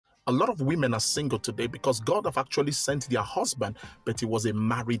A lot of women are single today because God have actually sent their husband, but he was a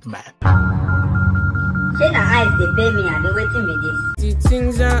married man. The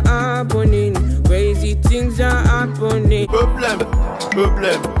things are happening, crazy things are happening. Problem, another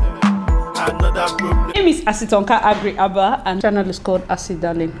problem. My name is Asitonka Agri Abba, and channel is called Acid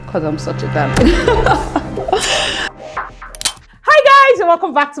Darling because I'm such a darling. Hi guys, and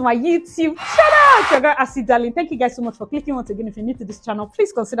welcome back to my YouTube channel. It's your girl Acid Darling. Thank you guys so much for clicking once again. If you're new to this channel,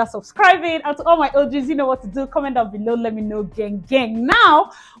 please consider subscribing. And to all my OGs, you know what to do. Comment down below, let me know, gang.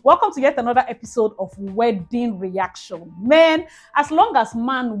 Now, welcome to yet another episode of Wedding Reaction. Man, as long as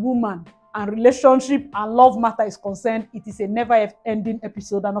man, woman, and relationship and love matter is concerned, it is a never-ending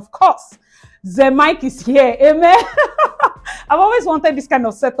episode. And of course, the mic is here. Amen. I've always wanted this kind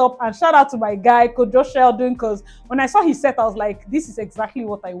of setup, and shout out to my guy, Coach Josh Sheldon, because when I saw his set, I was like, this is exactly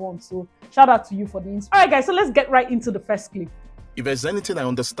what I want. So shout out to you for the inspiration. All right, guys, so let's get right into the first clip. If there's anything I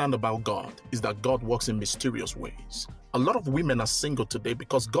understand about God, is that God works in mysterious ways. A lot of women are single today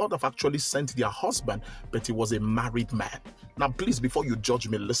because God have actually sent their husband, but he was a married man. Now, please, before you judge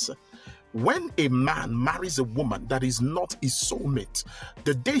me, listen. When a man marries a woman that is not his soulmate,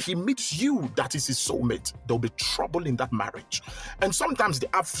 the day he meets you that is his soulmate, there'll be trouble in that marriage. And sometimes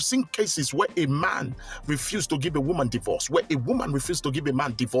I've seen cases where a man refused to give a woman divorce, where a woman refused to give a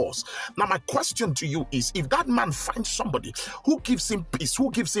man divorce. Now, my question to you is, if that man finds somebody who gives him peace,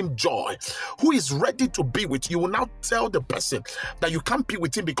 who gives him joy, who is ready to be with you, will now tell the person that you can't be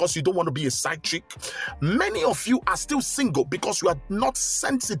with him because you don't want to be a side chick. Many of you are still single because you are not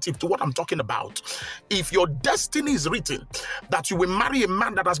sensitive to what I'm talking about. If your destiny is written that you will marry a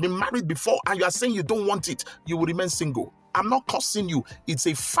man that has been married before and you are saying you don't want it, you will remain single. I'm not cursing you. It's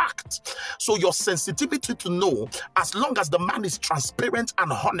a fact. So your sensitivity to know, as long as the man is transparent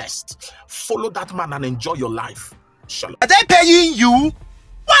and honest, follow that man and enjoy your life. Shalom. Are they paying you?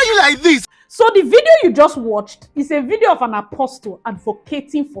 Why are you like this? So the video you just watched is a video of an apostle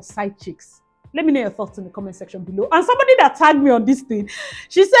advocating for side chicks. Let me know your thoughts in the comment section below. And somebody that tagged me on this thing,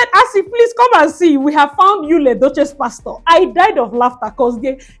 she said, Asi, please come and see. We have found Yul Edochie's pastor. I died of laughter because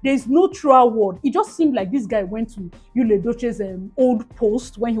there is no truer word. It just seemed like this guy went to Yul Edochie's old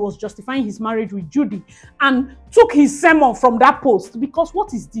post when he was justifying his marriage with Judy and took his sermon from that post. Because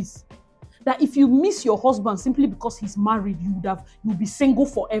what is this? That if you miss your husband simply because he's married, you'll be single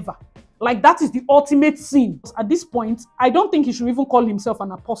forever. Like, that is the ultimate sin. At this point, I don't think he should even call himself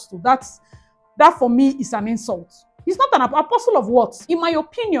an apostle. That for me is an insult. He's not an apostle of what? In my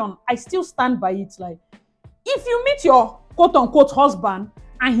opinion, I still stand by it. Like, if you meet your quote-unquote husband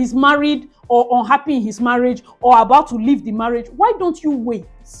and he's married or unhappy in his marriage or about to leave the marriage, why don't you wait?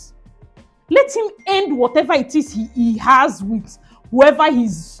 Let him end whatever it is he has with whoever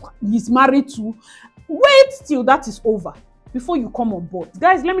he's married to. Wait till that is over before you come on board.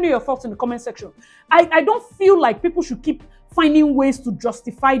 Guys, let me know your thoughts in the comment section. I don't feel like people should keep finding ways to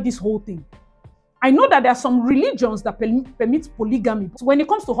justify this whole thing. I know that there are some religions that permit polygamy. So when it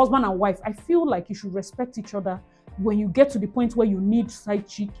comes to husband and wife, I feel like you should respect each other. When you get to the point where you need side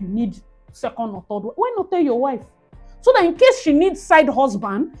chick, you need second or third, why not tell your wife? So that in case she needs side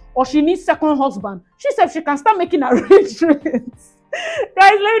husband or she needs second husband, she said she can start making arrangements.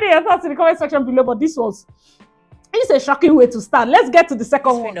 Guys, let me know your thoughts in the comment section below. But this is a shocking way to start. Let's get to the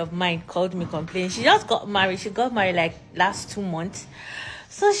second one. A friend of mine called me complaining. She just got married. She got married like last 2 months.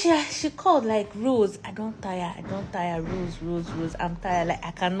 So she called like, Rose, I don't tire, Rose, I'm tired, like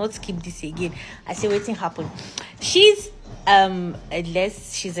I cannot keep this again. I say, waiting happen. She's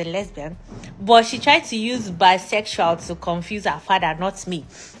she's a lesbian, but she tried to use bisexual to confuse her father, not me.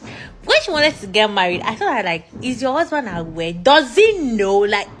 When she wanted to get married, I told her, like, is your husband aware? Does he know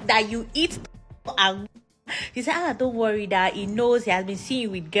like that you eat and she said, don't worry, that he knows. He has been seeing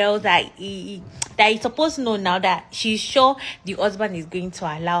you with girls, that he's supposed to know now that she's sure the husband is going to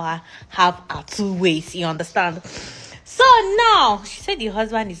allow her have her 2 ways. You understand? So now she said the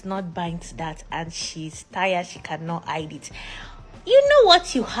husband is not buying to that and she's tired. She cannot hide it. You know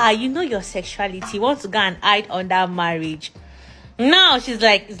what you are. You know your sexuality. You want to go and hide under marriage. Now she's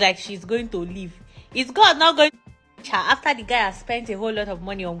like, it's like she's going to leave. Is God not going to teach her after the guy has spent a whole lot of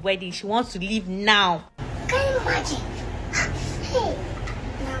money on wedding? She wants to leave now. Can you imagine? Hey,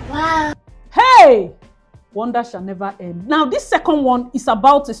 wow. Hey! Wonder shall never end. Now, this second one is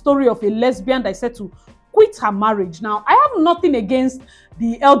about a story of a lesbian that said to quit her marriage. Now, I have nothing against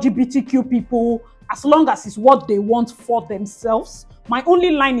the LGBTQ people as long as it's what they want for themselves. My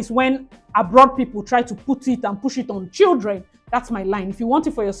only line is when abroad people try to put it and push it on children. That's my line. If you want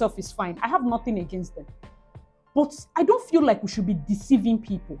it for yourself, it's fine. I have nothing against them. But I don't feel like we should be deceiving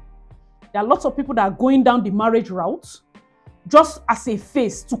people. There are lots of people that are going down the marriage route just as a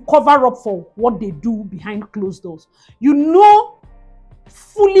face to cover up for what they do behind closed doors. You know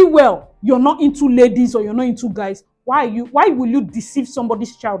fully well you're not into ladies or you're not into guys. Why will you deceive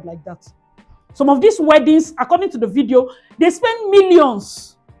somebody's child like that? Some of these weddings, according to the video, they spend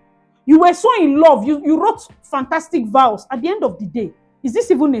millions. You were so in love. You wrote fantastic vows. At the end of the day, is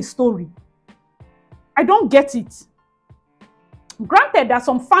this even a story? I don't get it. Granted, there are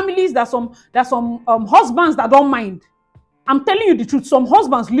some families, there are some husbands that don't mind. I'm telling you the truth. Some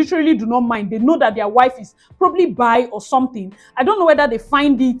husbands literally do not mind. They know that their wife is probably bi or something. I don't know whether they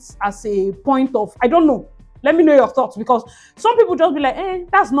find it as a point of, I don't know. Let me know your thoughts, because some people just be like,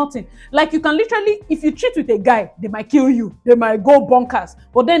 that's nothing. Like, you can literally, if you cheat with a guy, they might kill you. They might go bonkers.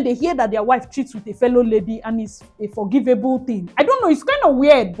 But then they hear that their wife cheats with a fellow lady and it's a forgivable thing. I don't know. It's kind of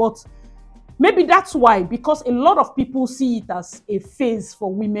weird, but maybe that's why, because a lot of people see it as a phase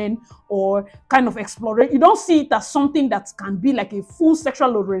for women or kind of exploration. You don't see it as something that can be like a full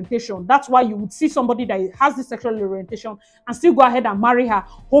sexual orientation. That's why you would see somebody that has this sexual orientation and still go ahead and marry her,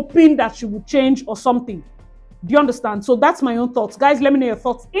 hoping that she would change or something. Do you understand? So that's my own thoughts. Guys, let me know your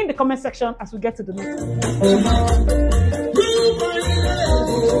thoughts in the comment section as we get to the next one.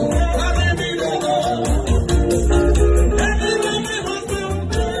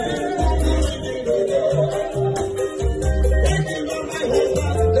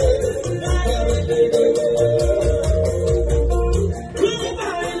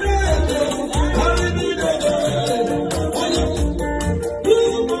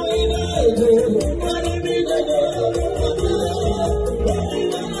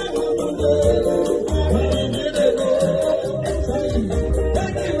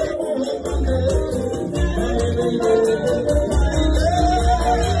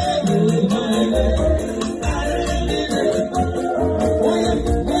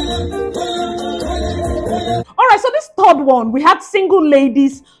 One, we had single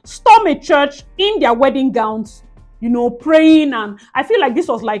ladies storm a church in their wedding gowns, you know, praying, and I feel like this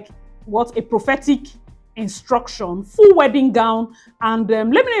was like what, a prophetic instruction, full wedding gown. And let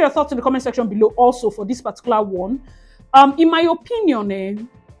me know your thoughts in the comment section below also for this particular one. In my opinion,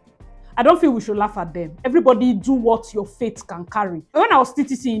 I don't feel we should laugh at them. Everybody do what your faith can carry. When I was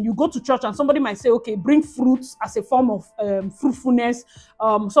TTCing, you go to church and somebody might say, okay, bring fruits as a form of fruitfulness.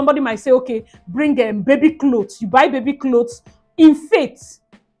 Somebody might say, okay, bring baby clothes. You buy baby clothes in faith.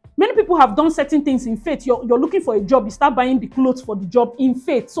 Many people have done certain things in faith. You're looking for a job, you start buying the clothes for the job in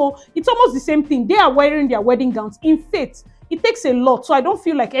faith. So it's almost the same thing. They are wearing their wedding gowns in faith. It takes a lot. So I don't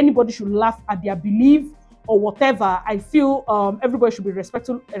feel like anybody should laugh at their belief or whatever. I feel everybody should be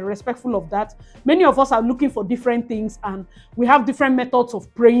respectful of that. Many of us are looking for different things and we have different methods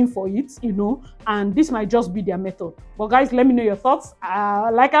of praying for it, you know, and this might just be their method. But guys, let me know your thoughts.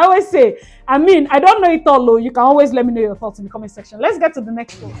 Like I always say, I mean, I don't know it all, though. You can always let me know your thoughts in the comment section. Let's get to the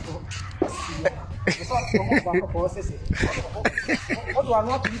next one.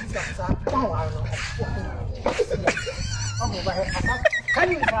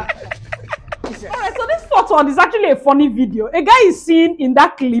 Alright, so this fourth one is actually a funny video. A guy is seen in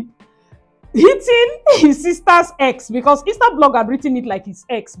that clip hitting his sister's ex, because Instablog had written it like his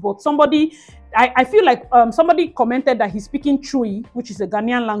ex, but somebody, I feel like somebody commented that he's speaking Chui, which is a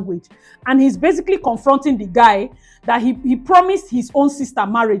Ghanaian language, and he's basically confronting the guy that he promised his own sister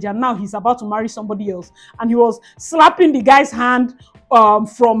marriage and now he's about to marry somebody else, and he was slapping the guy's hand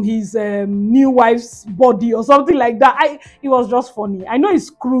from his new wife's body or something like that. It was just funny. I know it's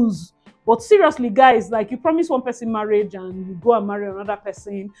cruise, but seriously, guys, like, you promise one person marriage and you go and marry another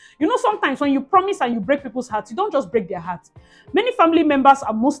person. You know, sometimes when you promise and you break people's hearts, you don't just break their hearts. Many family members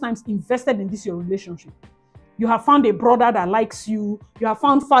are most times invested in this your relationship. You have found a brother that likes you. You have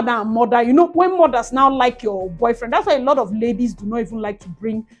found father and mother. You know, when mothers now like your boyfriend, that's why a lot of ladies do not even like to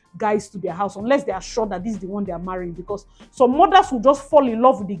bring guys to their house unless they are sure that this is the one they are marrying, because some mothers will just fall in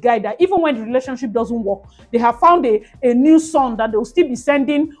love with the guy that even when the relationship doesn't work, they have found a new son that they'll still be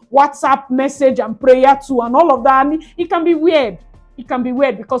sending WhatsApp message and prayer to and all of that. And it can be weird. It can be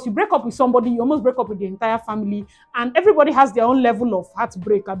weird because you break up with somebody, you almost break up with the entire family, and everybody has their own level of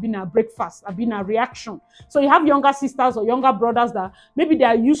heartbreak. I've been a breakfast, I've been a reaction. So you have younger sisters or younger brothers that maybe they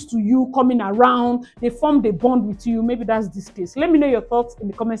are used to you coming around, they formed a bond with you. Maybe that's this case. Let me know your thoughts in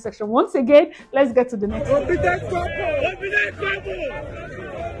the comment section. Once again, let's get to the next one.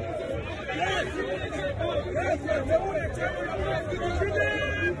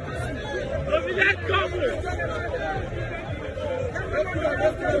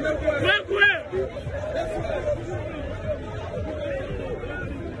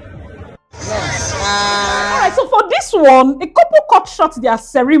 Alright, so for this one, a couple cut short their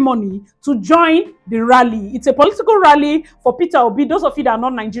ceremony to join the rally. It's a political rally for Peter Obi. Those of you that are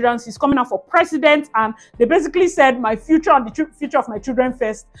not Nigerians, he's coming out for president, and they basically said, my future and the future of my children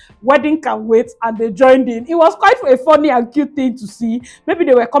first. Wedding can wait, and they joined in. It was quite a funny and cute thing to see. Maybe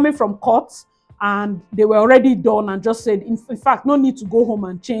they were coming from court, and they were already done and just said, in fact, no need to go home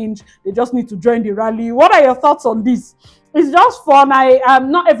and change. They just need to join the rally. What are your thoughts on this? It's just fun.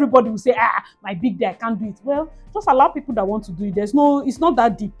 Not everybody will say, my big day, I can't do it. Well, just allow people that want to do it. It's not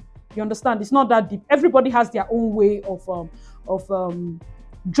that deep. You understand? It's not that deep. Everybody has their own way of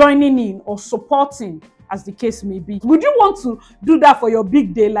joining in or supporting, as the case may be. Would you want to do that for your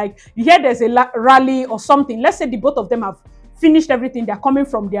big day? Like, you hear there's a rally or something. Let's say the both of them have finished everything, they're coming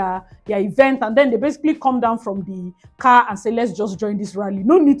from their event, and then they basically come down from the car and say, let's just join this rally.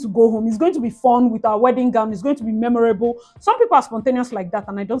 No need to go home. It's going to be fun with our wedding gown. It's going to be memorable. Some people are spontaneous like that,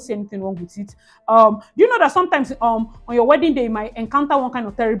 and I don't see anything wrong with it. Do you know that sometimes on your wedding day you might encounter one kind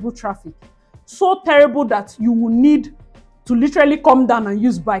of terrible traffic, so terrible that you will need to literally come down and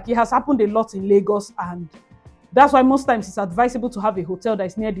use bike? It has happened a lot in Lagos, and that's why most times it's advisable to have a hotel that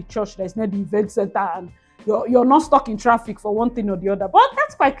is near the church, that is near the event center, and you're not stuck in traffic for one thing or the other. But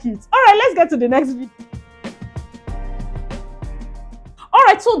that's quite cute. All right, let's get to the next video. All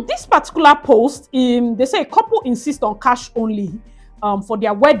right, so this particular post, they say a couple insist on cash only for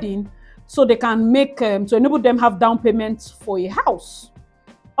their wedding, so they can make to enable them have down payments for a house.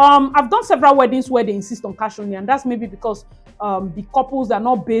 I've done several weddings where they insist on cash only, and that's maybe because the couples are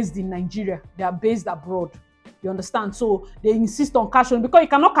not based in Nigeria; they are based abroad. You understand? So they insist on cash only because you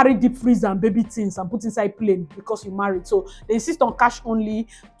cannot carry deep freezer and baby things and put inside plane because you married. So they insist on cash only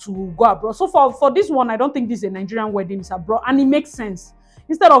to go abroad. So for this one, I don't think this is a Nigerian wedding, it's abroad, and it makes sense.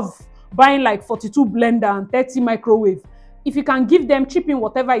 Instead of buying like 42 blender and 30 microwave, if you can give them, chip in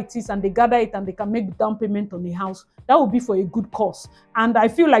whatever it is, and they gather it and they can make down payment on a house, that would be for a good cause. And I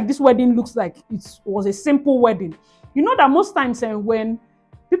feel like this wedding looks like it was a simple wedding. You know that most times when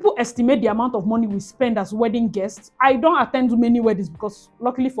people estimate the amount of money we spend as wedding guests, I don't attend many weddings because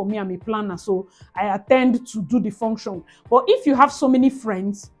luckily for me, I'm a planner, so I attend to do the function. But if you have so many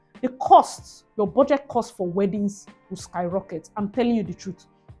friends, the costs, your budget cost for weddings will skyrocket. I'm telling you the truth.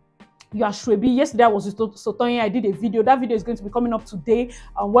 You are Shwebi. Yesterday I was with Sotonya. I did a video. That video is going to be coming up today,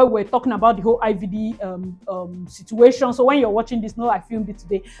 where we're talking about the whole IVD situation. So when you're watching this, no, I filmed it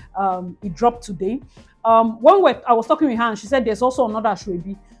today. It dropped today. I was talking with her, and she said there's also another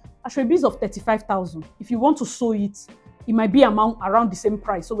Ashwebi. Ashwebi is of 35,000. If you want to sew it, it might be around the same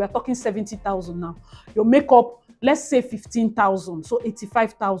price. So we're talking 70,000 now. Your makeup, let's say 15,000. So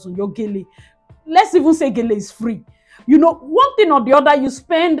 85,000. Your gele, let's even say gele is free. You know, one thing or the other you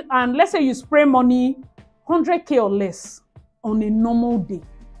spend, and let's say you spray money 100K or less on a normal day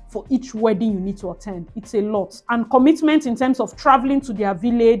for each wedding you need to attend. It's a lot. And commitment in terms of traveling to their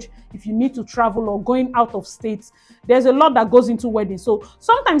village, if you need to travel, or going out of state, there's a lot that goes into weddings. So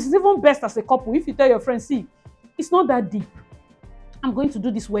sometimes it's even best as a couple if you tell your friends, see, it's not that deep. I'm going to do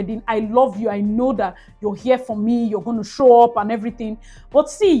this wedding. I love you. I know that you're here for me. You're going to show up and everything.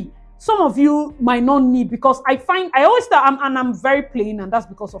 But see, some of you might not need, because I always tell, and I'm very plain, and that's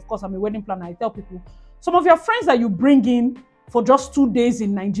because, of course, I'm a wedding planner. I tell people, some of your friends that you bring in for just 2 days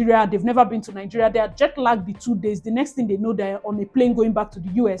in Nigeria, they've never been to Nigeria, they are jet lagged the 2 days. The next thing they know, they're on a plane going back to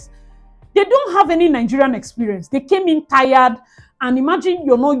the US. They don't have any Nigerian experience. They came in tired, and imagine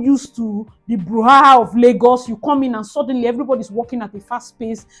you're not used to the brouhaha of Lagos. You come in and suddenly everybody's walking at a fast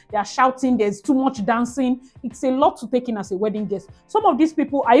pace. They are shouting. There's too much dancing. It's a lot to take in as a wedding guest. Some of these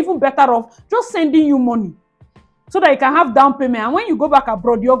people are even better off just sending you money so that you can have down payment. And when you go back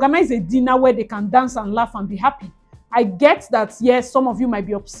abroad, you organize a dinner where they can dance and laugh and be happy. I get that, yes, some of you might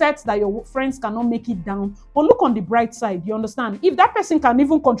be upset that your friends cannot make it down, but look on the bright side, you understand? If that person can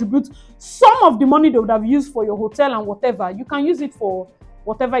even contribute some of the money they would have used for your hotel and whatever, you can use it for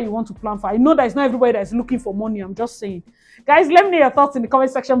whatever you want to plan for. I know that it's not everybody that is looking for money, I'm just saying. Guys, let me know your thoughts in the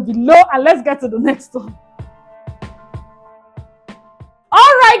comment section below, and let's get to the next one.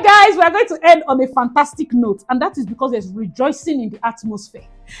 All right, guys, we are going to end on a fantastic note, and that is because there's rejoicing in the atmosphere.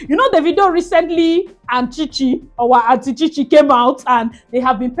 You know, the video recently, Auntie Chichi came out, and they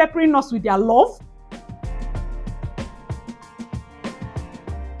have been peppering us with their love.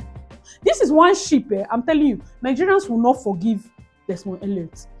 This is one sheep, I'm telling you, Nigerians will not forgive Desmond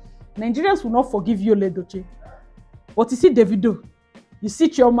Elliott. Nigerians will not forgive Yul Edochie. But you see Davido, you see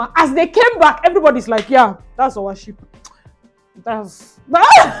Chioma, as they came back, everybody's like, yeah, that's our sheep. That's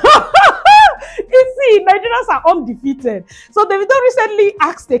you see, Nigerians are undefeated. So Davido recently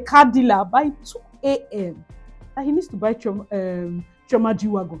asked a car dealer by 2 a.m. that he needs to buy Chioma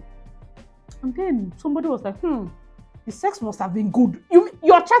G-Wagon. And then somebody was like, The sex must have been good.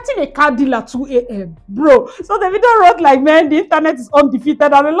 You're chatting a car dealer at 2 a.m. bro. So the video wrote like, man, the internet is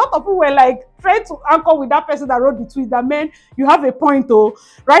undefeated. And a lot of people were like trying to anchor with that person that wrote the tweet that, man, you have a point though.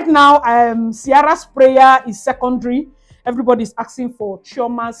 Right now, Ciara's prayer is secondary. Everybody's asking for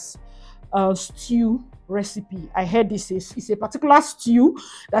Chioma's stew recipe. I heard this is a particular stew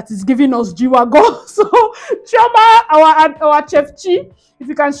that is giving us jiwago. So Chioma, our chef Chi, if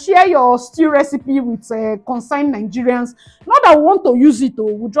you can share your stew recipe with concerned Nigerians, not that we want to use it,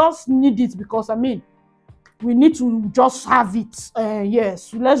 we just need it because I mean we need to just have it. Yes,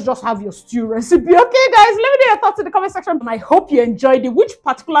 so let's just have your stew recipe. Okay, guys, let me know your thoughts in the comment section. And I hope you enjoyed it. Which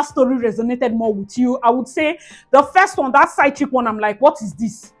particular story resonated more with you? I would say the first one, that side chick one. I'm like, what is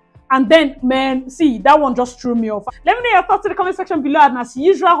this? And then, man, see, that one just threw me off. Let me know your thoughts in the comment section below. And as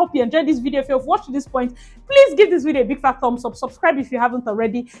usual, I hope you enjoyed this video. If you've watched to this point, please give this video a big fat thumbs up. Subscribe if you haven't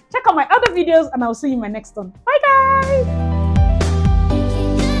already. Check out my other videos, and I'll see you in my next one. Bye, guys!